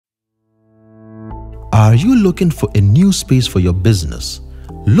Are you looking for a new space for your business?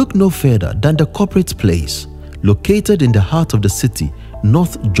 Look no further than the Corporate Place, located in the heart of the city,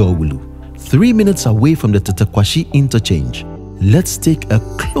 North Jowulu, 3 minutes away from the Tetteh Quarshie Interchange. Let's take a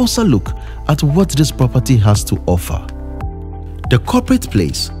closer look at what this property has to offer. The Corporate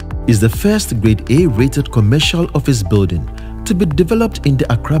Place is the first Grade A rated commercial office building to be developed in the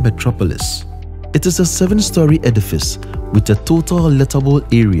Accra metropolis. It is a 7-story edifice with a total lettable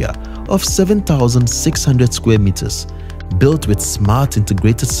area of 7,600 square meters, built with smart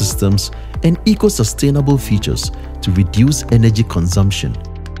integrated systems and eco-sustainable features to reduce energy consumption.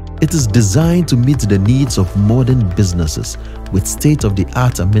 It is designed to meet the needs of modern businesses with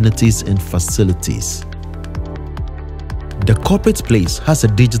state-of-the-art amenities and facilities. The Corporate Place has a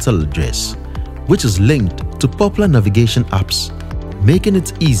digital address, which is linked to popular navigation apps, making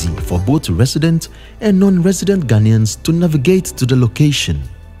it easy for both resident and non-resident Ghanaians to navigate to the location.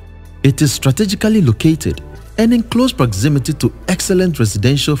 It is strategically located and in close proximity to excellent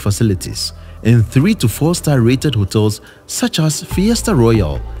residential facilities and 3 to 4-star rated hotels such as Fiesta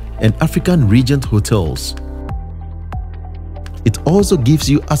Royal and African Regent hotels. It also gives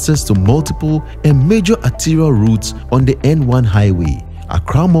you access to multiple and major arterial routes on the N1 highway,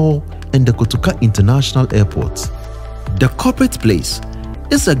 Accra Mall and the Kotoka International Airport. The Corporate Place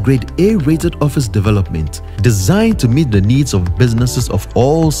is a Grade A rated office development designed to meet the needs of businesses of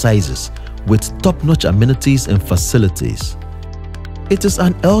all sizes with top-notch amenities and facilities. It is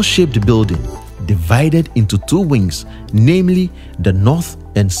an L-shaped building divided into 2 wings, namely the North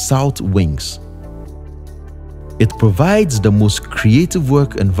and South wings. It provides the most creative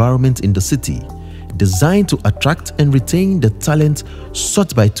work environment in the city, designed to attract and retain the talent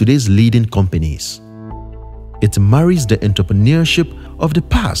sought by today's leading companies. It marries the entrepreneurship of the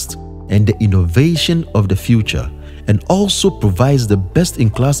past and the innovation of the future, and also provides the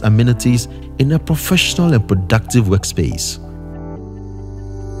best-in-class amenities in a professional and productive workspace.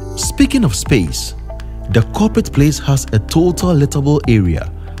 Speaking of space, the Corporate Place has a total lettable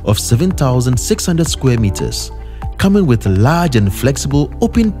area of 7,600 square meters, coming with large and flexible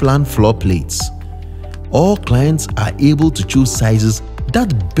open-plan floor plates. All clients are able to choose sizes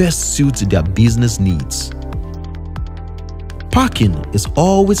that best suit their business needs. Parking is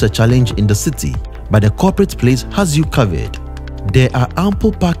always a challenge in the city, but the Corporate Place has you covered. There are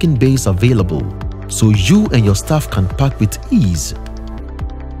ample parking bays available, so you and your staff can park with ease.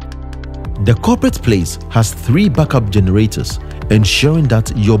 The Corporate Place has 3 backup generators, ensuring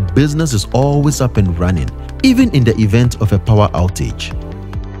that your business is always up and running, even in the event of a power outage.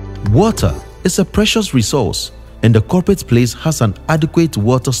 Water is a precious resource, and the Corporate Place has an adequate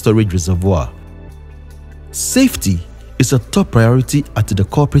water storage reservoir. Safety is a top priority at the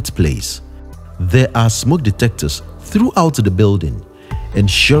Corporate Place. There are smoke detectors throughout the building,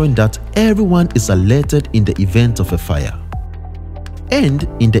 ensuring that everyone is alerted in the event of a fire. And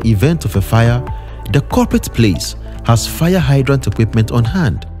in the event of a fire, the Corporate Place has fire hydrant equipment on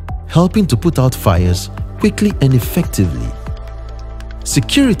hand, helping to put out fires quickly and effectively.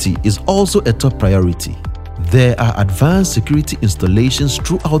 Security is also a top priority. There are advanced security installations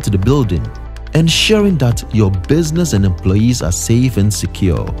throughout the building, ensuring that your business and employees are safe and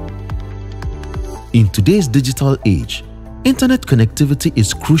secure. In today's digital age, internet connectivity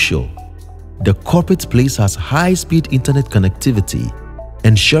is crucial. The Corporate Place has high-speed internet connectivity,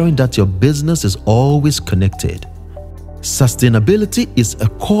 ensuring that your business is always connected. Sustainability is a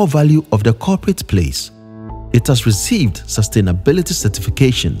core value of the Corporate Place. It has received sustainability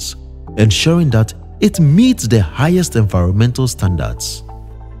certifications, ensuring that it meets the highest environmental standards.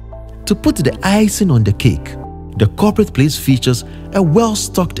 To put the icing on the cake, the Corporate Place features a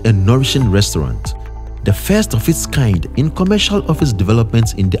well-stocked and nourishing restaurant, the first of its kind in commercial office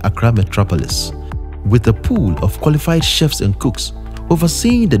developments in the Accra metropolis, with a pool of qualified chefs and cooks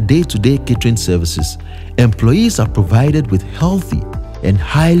overseeing the day-to-day catering services. Employees are provided with healthy and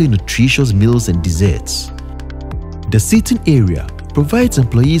highly nutritious meals and desserts. The seating area provides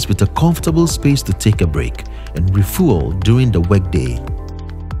employees with a comfortable space to take a break and refuel during the workday.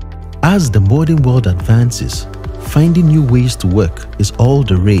 As the modern world advances, finding new ways to work is all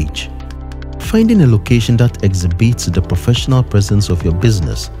the rage. Finding a location that exhibits the professional presence of your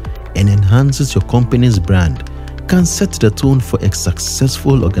business and enhances your company's brand can set the tone for a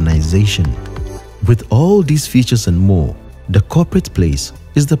successful organization. With all these features and more, the Corporate Place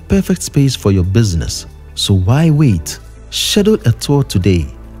is the perfect space for your business. So why wait? Schedule a tour today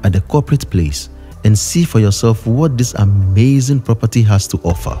at the Corporate Place and see for yourself what this amazing property has to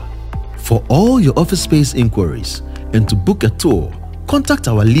offer. For all your office space inquiries and to book a tour, contact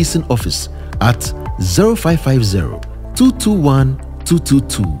our leasing office at 0550 221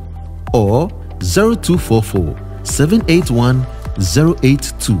 222 or 0244 781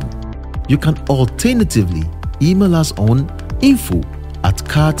 082. You can alternatively email us on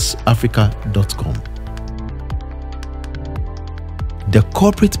info@cardsafrica.com. The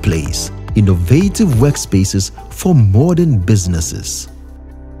Corporate Place, innovative workspaces for modern businesses.